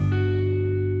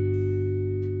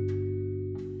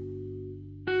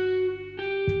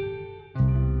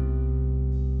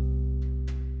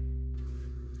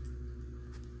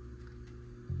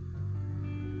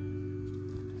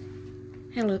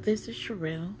Hello, this is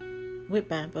Sherelle with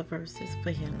Bible Verses for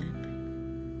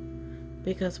Healing.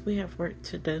 Because we have work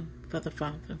to do for the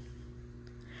Father.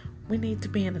 We need to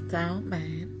be in a sound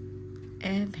mind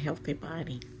and healthy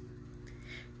body.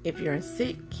 If you're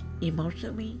sick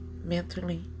emotionally,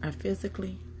 mentally, or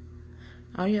physically,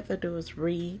 all you have to do is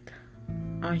read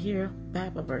or hear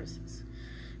Bible verses.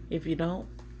 If you don't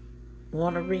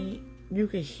want to read, you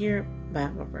can hear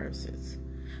Bible verses.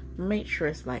 Make sure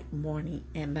it's like morning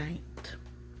and night.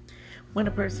 When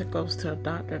a person goes to a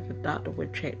doctor, the doctor will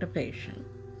check the patient.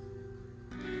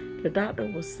 The doctor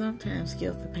will sometimes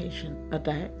give the patient a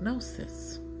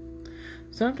diagnosis.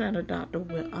 Sometimes the doctor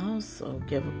will also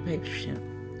give a patient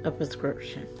a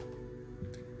prescription.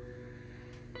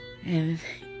 And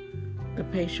the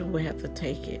patient will have to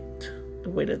take it the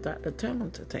way the doctor tells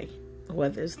them to take it.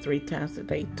 Whether it's 3 times a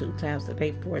day, 2 times a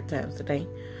day, 4 times a day.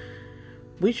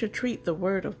 We should treat the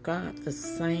Word of God the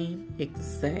same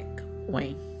exact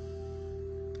way.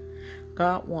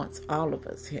 God wants all of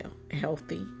us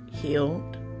healthy,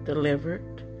 healed,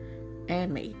 delivered,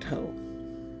 and made whole.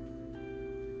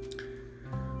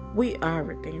 We are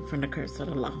redeemed from the curse of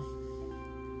the law.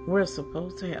 We're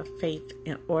supposed to have faith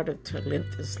in order to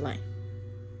live this life.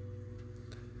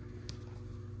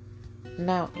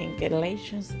 Now in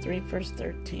Galatians 3 verse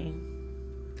 13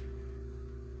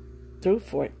 through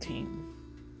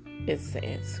 14, it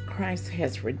says, Christ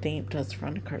has redeemed us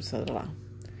from the curse of the law,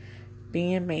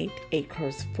 being made a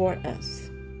curse for us.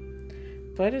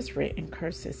 For it is written,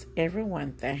 curses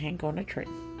everyone that hang on a tree,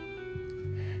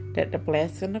 that the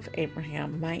blessing of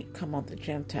Abraham might come on the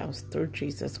Gentiles through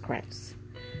Jesus Christ,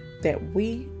 that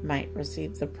we might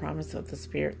receive the promise of the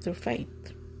Spirit through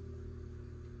faith.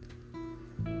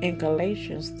 In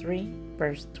Galatians 3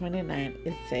 verse 29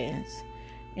 it says,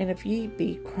 and if ye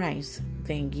be Christ,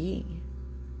 then ye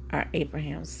are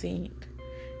Abraham's seed,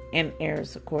 and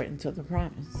heirs according to the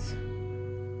promise.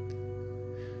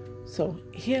 So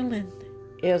healing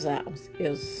is ours,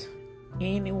 is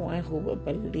anyone who will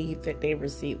believe that they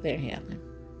receive their healing.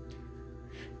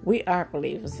 We are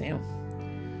believers, and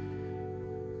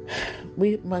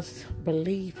we must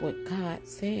believe what God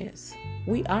says.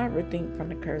 We are redeemed from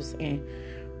the curse, and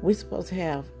we're supposed to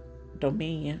have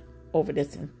dominion over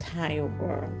this entire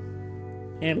world.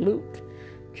 In Luke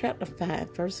chapter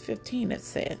 5 verse 15 it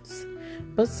says,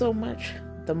 but so much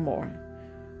the more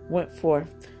went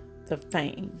forth the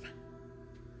fame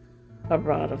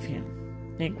abroad of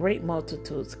him, and great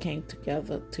multitudes came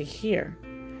together to hear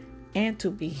and to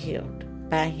be healed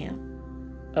by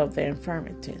him of their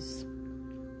infirmities.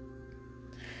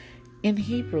 In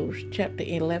Hebrews chapter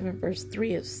 11 verse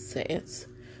 3 it says,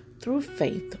 through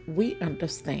faith we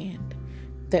understand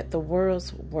that the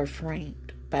worlds were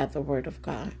framed by the word of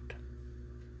God,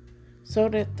 so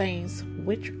that things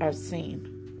which are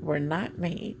seen were not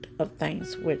made of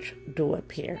things which do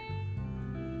appear.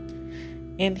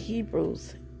 In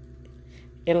Hebrews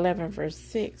 11 verse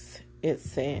 6 it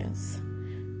says,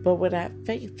 but without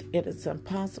faith it is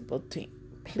impossible to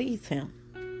please him.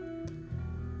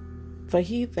 For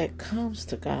he that comes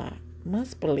to God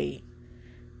must believe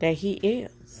that he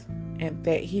is, and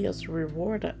that he is a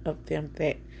rewarder of them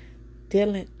that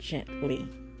diligently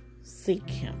seek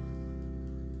him.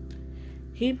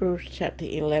 Hebrews chapter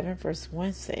 11 verse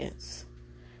 1 says,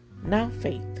 now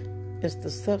faith is the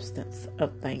substance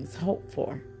of things hoped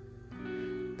for,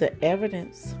 the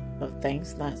evidence of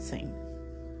things not seen.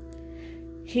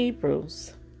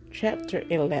 Hebrews chapter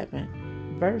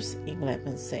 11 verse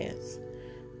 11 says,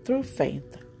 through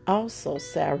faith also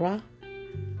Sarah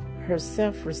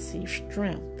herself received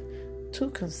strength to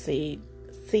conceive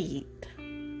seed,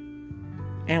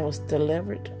 and was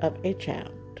delivered of a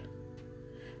child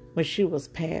when she was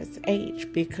past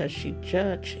age, because she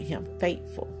judged him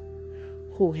faithful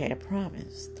who had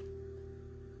promised.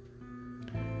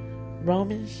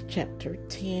 Romans chapter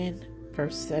 10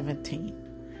 verse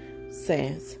 17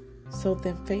 says, so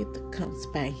then faith comes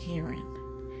by hearing,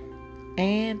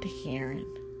 and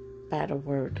hearing by the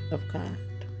word of God.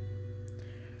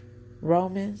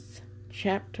 Romans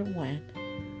chapter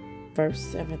 1 verse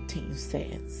 17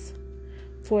 says,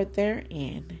 for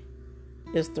therein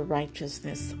is the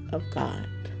righteousness of God,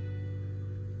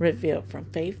 revealed from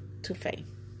faith to faith,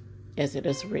 as it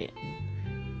is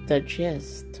written, the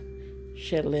just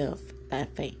shall live by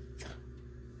faith.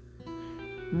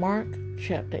 Mark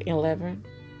chapter 11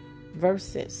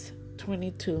 verses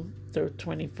 22 through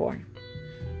 24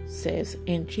 says,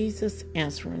 and Jesus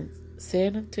answering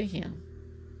said unto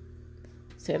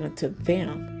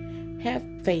them, have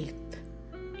faith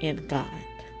in God.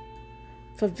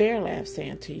 For verily I say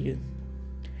unto you,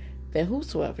 that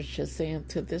whosoever shall say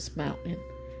unto this mountain,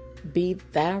 Be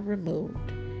thou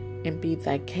removed, and be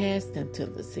thou cast into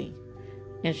the sea,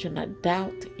 and shall not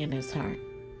doubt in his heart,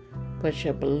 but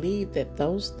shall believe that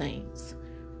those things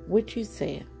which he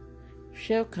saith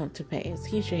shall come to pass,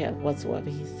 he shall have whatsoever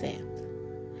he saith.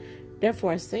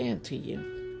 Therefore I say unto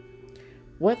you,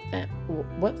 what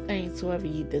things soever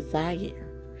ye desire,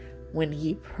 when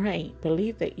ye pray,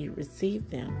 believe that ye receive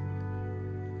them,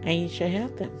 and ye shall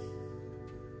have them.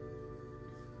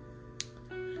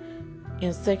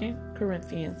 In 2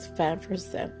 Corinthians 5 verse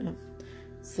 7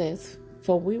 says,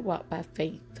 for we walk by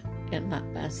faith and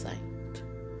not by sight.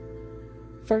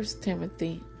 1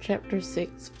 Timothy chapter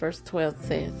 6 verse 12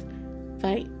 says,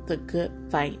 fight the good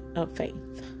fight of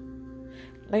faith.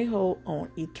 Lay hold on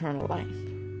eternal life,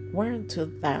 whereunto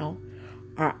thou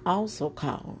art also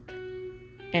called,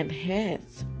 and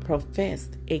hast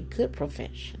professed a good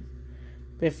profession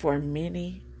before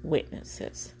many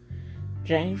witnesses.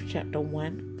 James chapter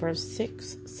 1 verse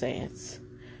 6 says,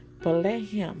 but let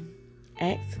him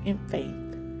act in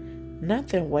faith,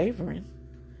 nothing wavering,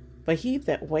 but he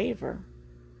that waver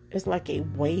is like a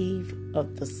wave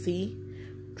of the sea,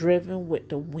 driven with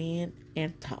the wind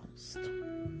and tossed.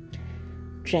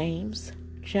 James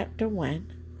chapter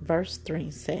 1 verse 3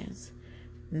 says,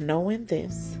 knowing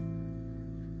this,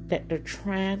 that the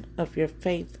trying of your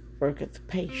faith worketh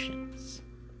patience.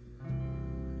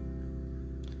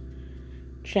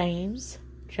 James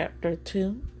chapter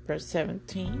 2 verse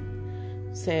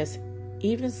 17 says,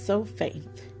 even so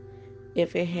faith,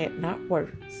 if it had not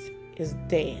works, is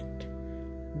dead,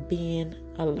 being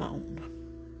alone.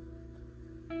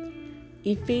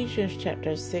 Ephesians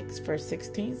chapter 6 verse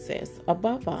 16 says,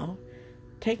 above all,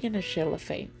 taking a shield of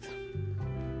faith,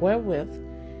 wherewith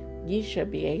ye shall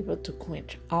be able to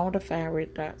quench all the fiery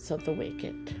darts of the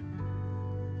wicked.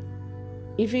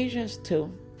 Ephesians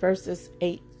 2 verses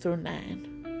 8 through 9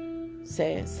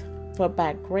 says, for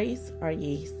by grace are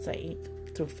ye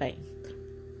saved through faith,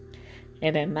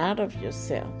 and that not of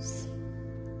yourselves.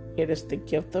 It is the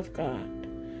gift of God,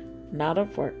 not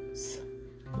of works,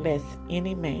 lest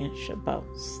any man should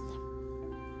boast.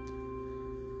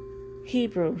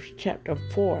 Hebrews chapter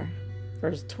 4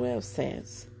 verse 12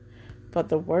 says, for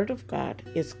the word of God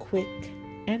is quick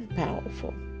and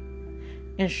powerful,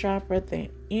 and sharper than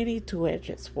any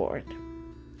two-edged sword,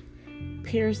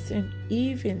 piercing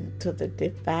even to the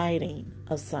dividing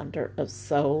asunder of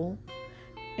soul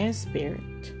and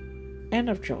spirit, and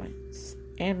of joints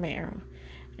and marrow,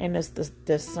 and is the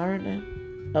discerner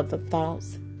of the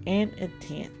thoughts and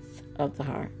intents of the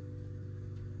heart.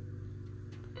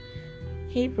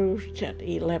 Hebrews chapter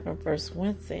 11 verse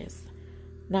 1 says,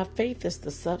 now faith is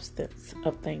the substance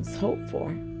of things hoped for,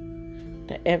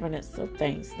 the evidence of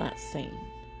things not seen.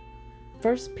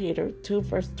 1 Peter 2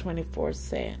 verse 24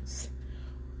 says,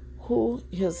 who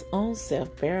his own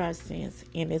self bare our sins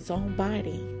in his own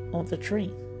body on the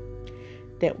tree,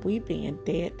 that we being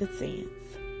dead to sins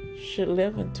should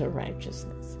live unto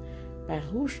righteousness, by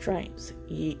whose stripes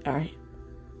ye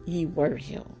were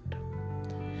healed.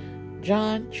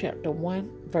 John chapter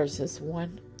 1 verses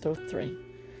 1 through 3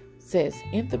 says,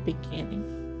 in the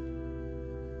beginning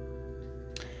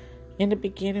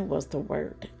was the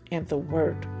Word, and the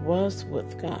Word was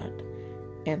with God,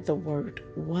 and the Word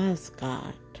was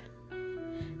God.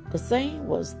 The same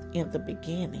was in the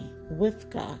beginning with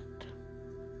God.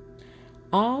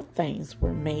 All things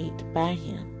were made by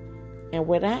him, and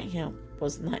without him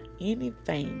was not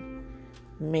anything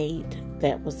made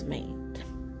that was made.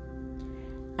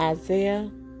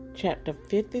 Isaiah chapter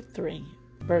 53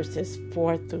 verses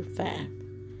 4 through 5.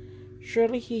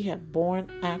 Surely he hath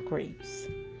borne our griefs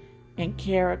and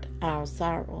carried our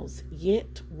sorrows,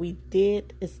 yet we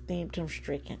did esteem him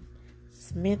stricken,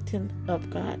 smitten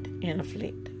of God, and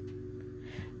afflicted.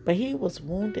 But he was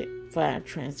wounded for our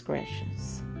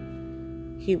transgressions,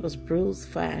 he was bruised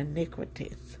for our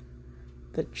iniquities.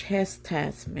 The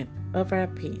chastisement of our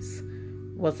peace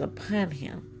was upon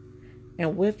him,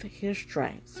 and with his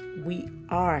stripes we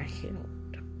are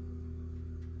healed.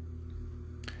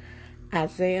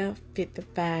 Isaiah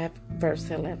 55 verse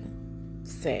 11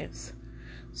 says,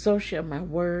 so shall my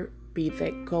word be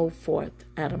that go forth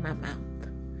out of my mouth.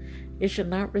 It shall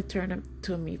not return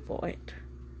to me void,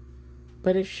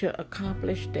 but it shall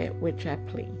accomplish that which I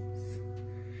please,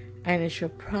 and it shall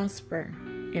prosper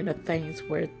in the things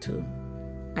whereto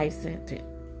I sent it.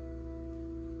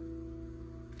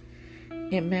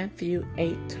 In Matthew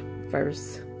 8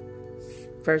 verses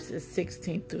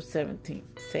 16 through 17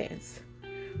 says,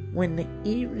 when the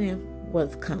evening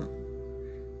was come,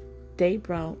 they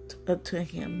brought unto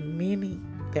him many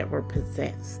that were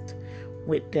possessed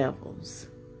with devils,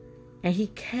 and he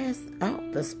cast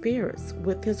out the spirits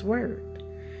with his word,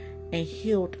 and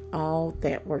healed all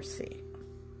that were sick.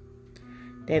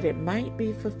 that it might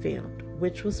be fulfilled,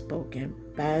 which was spoken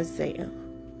by Isaiah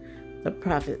the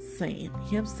prophet, saying,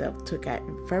 Himself took our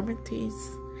infirmities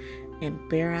and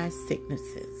bare our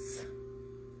sicknesses.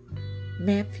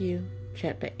 Matthew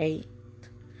chapter 8,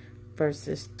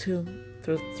 verses 2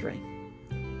 through 3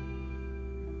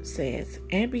 says,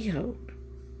 And behold,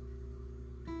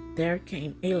 there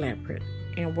came a leper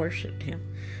and worshipped him,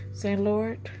 saying,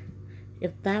 Lord,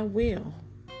 if thou wilt,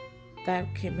 thou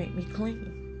can make me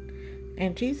clean.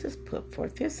 And Jesus put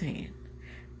forth his hand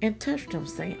and touched him,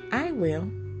 saying, I will,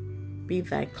 be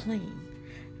thy clean.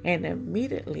 And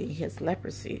immediately his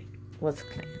leprosy was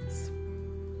cleansed.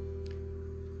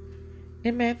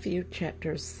 In Matthew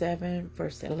chapter 7,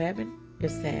 verse 11, it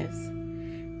says,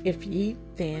 If ye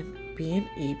then, being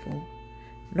evil,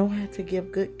 know how to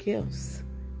give good gifts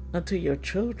unto your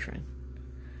children,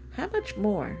 how much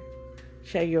more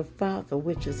shall your Father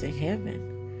which is in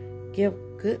heaven give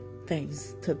good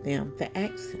things to them that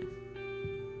ask him?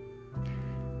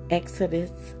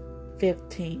 Exodus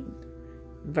 15,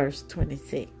 verse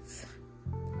 26.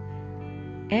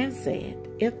 And said,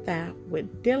 If thou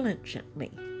wilt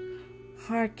diligently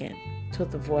hearken to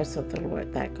the voice of the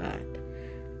Lord thy God,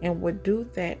 and would do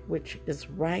that which is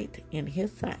right in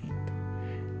his sight,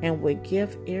 and would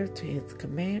give ear to his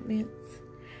commandments,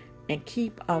 and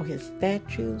keep all his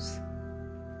statutes,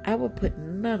 I will put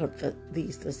none of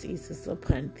these diseases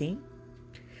upon thee,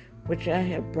 which I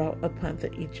have brought upon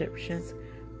the Egyptians,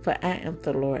 for I am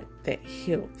the Lord that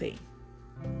healed thee.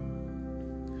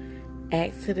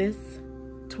 Exodus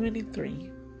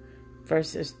 23,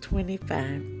 verses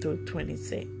 25 through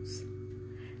 26.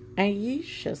 And ye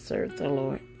shall serve the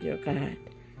Lord your God,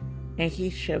 and he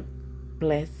shall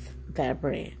bless thy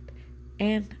bread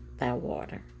and thy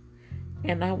water,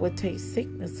 and I will take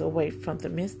sickness away from the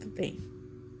midst of thee.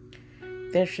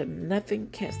 There shall nothing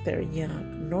cast their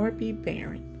young, nor be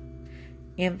barren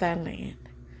in thy land.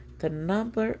 The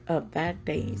number of thy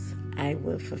days I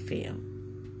will fulfill.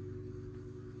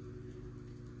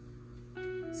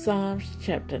 Psalms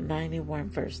chapter 91,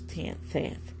 verse 10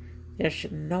 says, There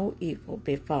shall no evil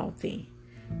befall thee,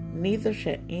 neither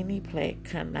shall any plague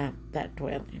come nigh thy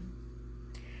dwelling.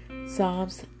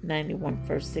 Psalms 91,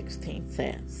 verse 16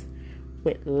 says,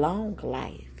 With long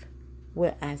life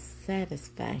will I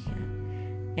satisfy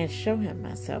him and show him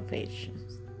my salvation.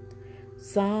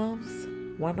 Psalms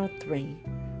 103,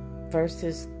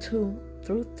 verses 2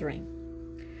 through 3.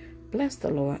 Bless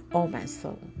the Lord, O my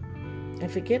soul,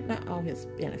 and forget not all his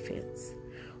benefits,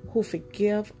 who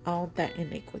forgive all thy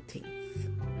iniquities,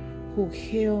 who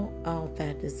heal all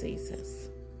thy diseases.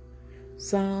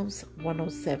 Psalms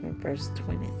 107, verse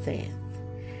 20 says,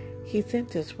 He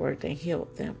sent his word and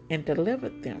healed them and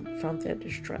delivered them from their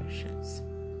destructions.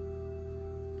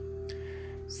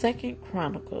 2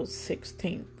 Chronicles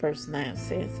 16, verse 9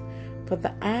 says, For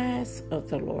the eyes of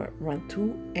the Lord run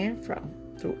to and fro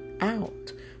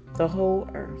throughout the whole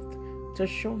earth, to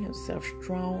show himself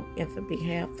strong in the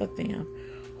behalf of them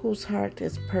whose heart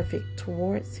is perfect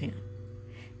towards him.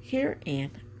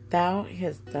 Herein thou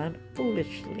hast done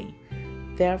foolishly,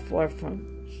 therefore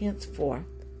from henceforth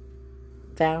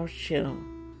thou shalt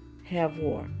have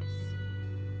wars.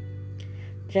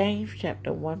 James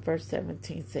chapter 1, verse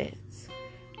 17 says,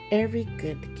 Every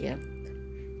good gift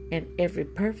and every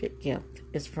perfect gift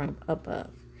is from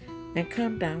above, and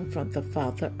come down from the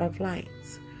Father of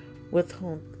lights, with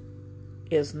whom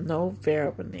is no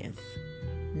variableness,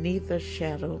 neither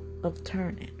shadow of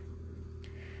turning.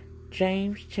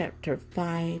 James chapter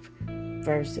 5,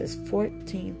 verses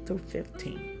 14 through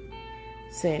 15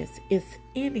 says, Is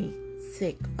any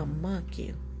sick among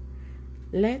you?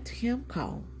 Let him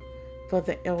call for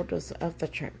the elders of the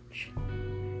church,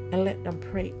 and let them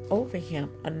pray over him,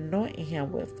 anointing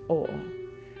him with oil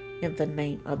in the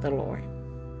name of the Lord.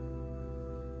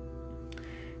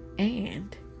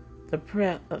 And the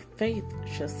prayer of faith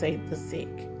shall save the sick,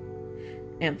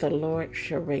 and the Lord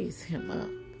shall raise him up.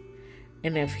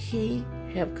 And if he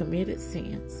have committed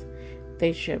sins,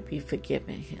 they shall be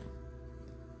forgiven him.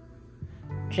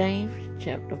 James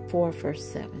chapter 4, verse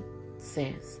 7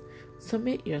 says,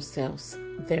 Submit yourselves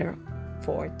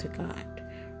therefore to God.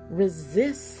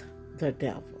 Resist the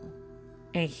devil,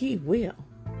 and he will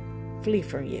flee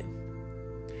from you.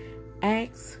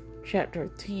 Acts chapter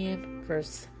 10,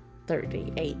 verse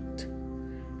 38.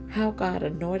 How God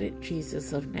anointed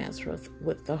Jesus of Nazareth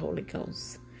with the Holy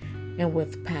Ghost and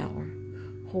with power,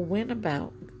 who went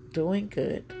about doing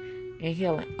good and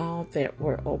healing all that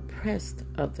were oppressed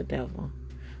of the devil,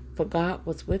 for God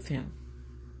was with him.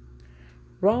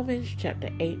 Romans chapter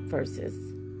 8, verse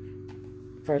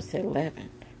 11.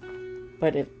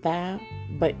 But if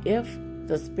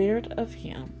the spirit of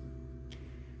him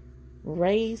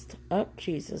raised up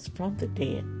Jesus from the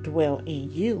dead dwell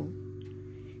in you,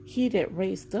 he that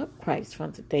raised up Christ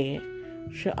from the dead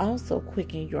shall also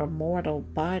quicken your mortal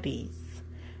bodies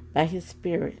by his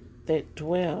Spirit that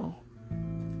dwell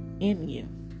in you.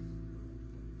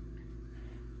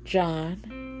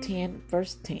 John 10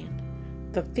 verse 10.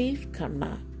 The thief come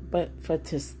not, but for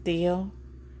to steal,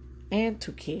 and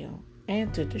to kill,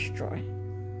 and to destroy.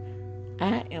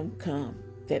 I am come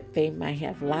that they might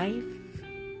have life,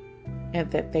 and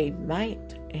that they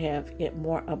might have it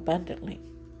more abundantly.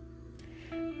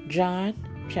 John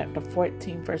chapter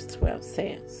 14 verse 12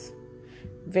 says,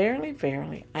 Verily,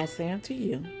 verily, I say unto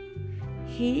you,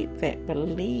 he that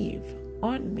believe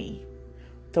on me,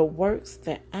 the works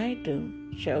that I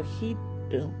do shall he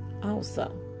do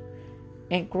also,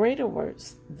 and greater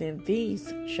works than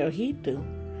these shall he do,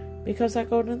 because I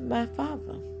go to my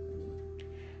Father.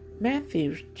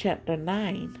 Matthew chapter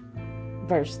 9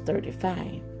 verse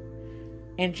 35.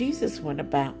 And Jesus went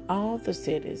about all the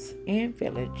cities and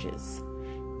villages,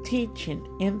 teaching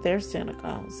in their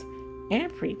synagogues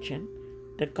and preaching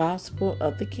the gospel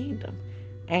of the kingdom,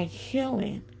 and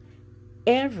healing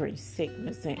every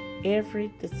sickness and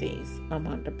every disease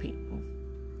among the people.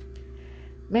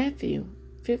 Matthew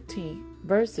 15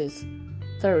 verses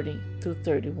 30 through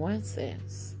 31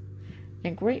 says,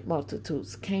 And great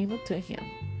multitudes came unto him,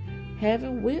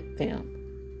 having with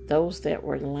them those that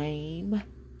were lame,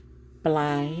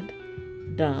 blind,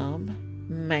 dumb,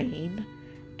 maimed,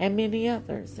 and many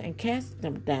others, and cast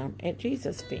them down at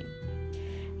Jesus' feet.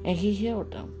 And he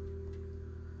healed them,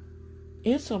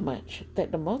 insomuch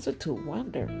that the multitude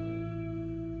wondered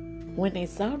when they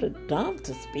saw the dumb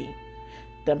to speak,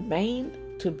 the maimed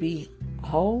to be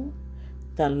whole,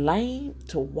 the lame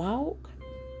to walk,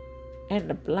 and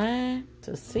the blind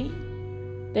to see.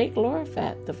 They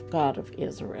glorified the God of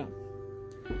Israel.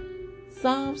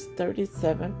 Psalms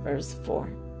 37 verse 4.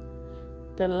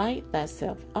 Delight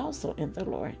thyself also in the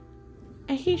Lord,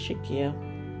 and he should give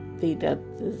thee the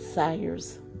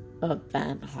desires of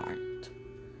thine heart.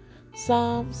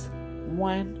 Psalms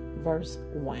 1 verse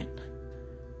 1.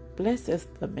 Blessed is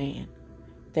the man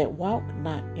that walk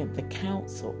not in the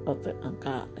counsel of the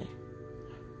ungodly,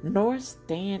 nor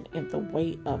stand in the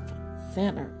way of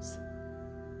sinners,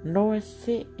 nor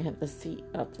sit in the seat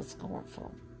of the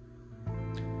scornful.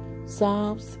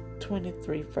 Psalms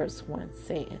 23 verse 1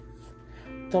 says,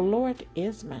 The Lord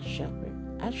is my shepherd,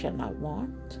 I shall not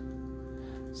want.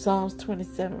 Psalms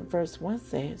 27 verse 1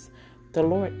 says, The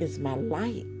Lord is my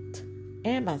light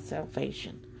and my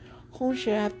salvation. Whom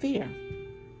shall I fear?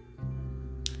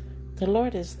 The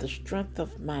Lord is the strength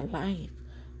of my life.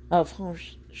 Of whom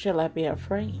shall I be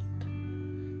afraid?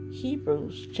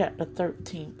 Hebrews chapter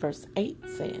 13 verse 8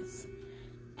 says,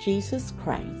 Jesus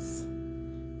Christ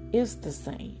is the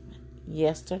same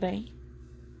yesterday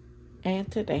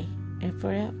and today and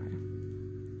forever.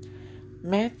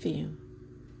 Matthew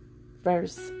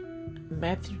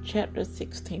chapter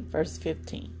 16 verse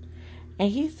 15.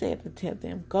 And he said unto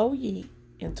them, Go ye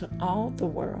into all the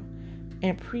world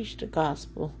and preach the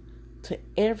gospel to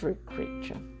every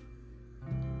creature.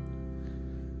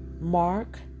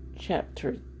 Mark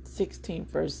chapter 16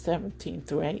 verse 17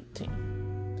 through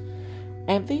 18.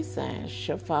 And these signs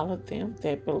shall follow them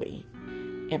that believe.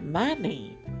 In my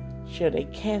name shall they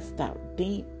cast out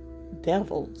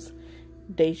devils.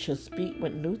 They shall speak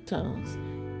with new tongues.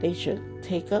 They shall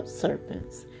take up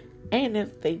serpents. And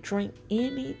if they drink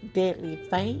any deadly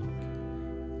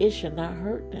thing, it shall not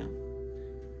hurt them.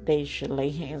 They shall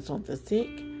lay hands on the sick,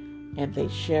 and they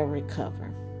shall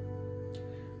recover.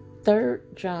 3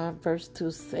 John verse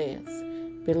 2 says,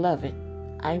 Beloved,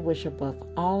 I wish above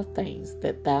all things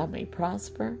that thou may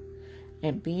prosper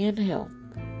and be in health,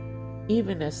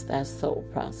 even as thy soul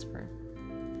prosper.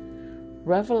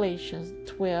 Revelation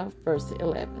 12 verse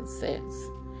 11 says,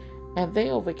 And they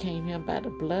overcame him by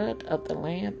the blood of the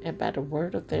Lamb and by the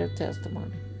word of their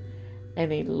testimony,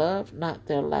 and they loved not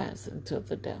their lives until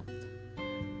the death.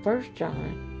 1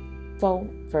 John 4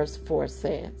 verse 4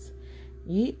 says,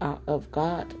 Ye are of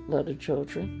God, little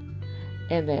children,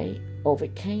 and they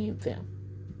overcame them,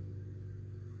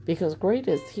 because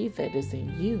greater is he that is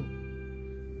in you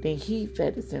than he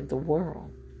that is in the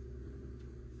world.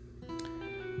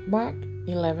 Mark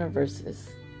 11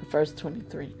 verse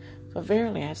 23. For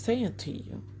verily I say unto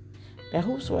you, that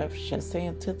whosoever shall say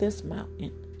unto this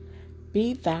mountain,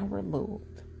 Be thou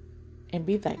removed, and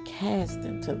be thou cast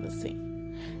into the sea,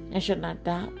 and shall not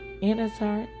doubt in his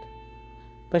heart,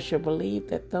 but shall believe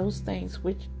that those things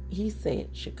which he said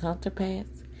should come to pass,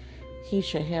 he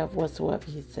shall have whatsoever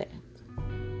he said.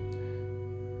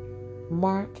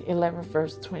 Mark 11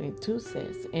 verse 22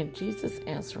 says, And Jesus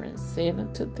answering said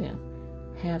unto them,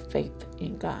 have faith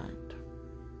in God.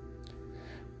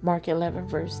 Mark 11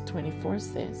 verse 24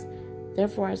 says,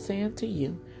 Therefore I say unto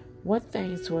you, what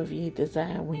things soever ye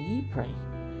desire when ye pray,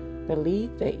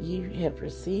 believe that ye have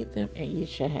received them, and ye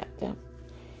shall have them.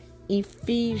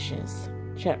 Ephesians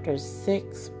chapter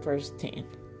 6 verse 10.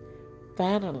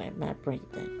 Finally, my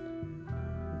brethren,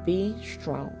 be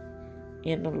strong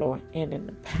in the Lord and in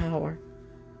the power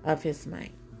of his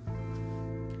might.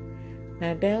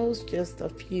 Now, those just a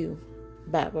few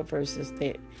Bible verses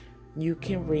that you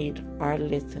can read or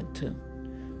listen to.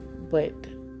 But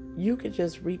you can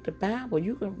just read the Bible.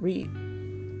 You can read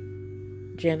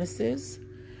Genesis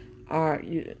or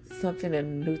something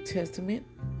in the New Testament,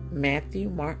 Matthew,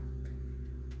 Mark.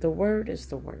 The Word is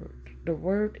the Word. The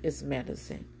Word is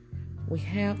medicine. We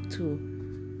have to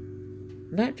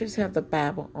not just have the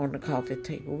Bible on the coffee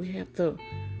table. We have to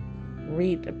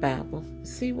read the Bible,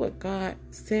 see what God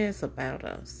says about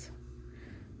us.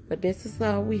 But this is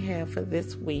all we have for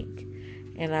this week,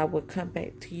 and I will come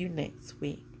back to you next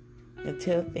week.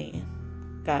 Until then,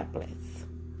 God bless.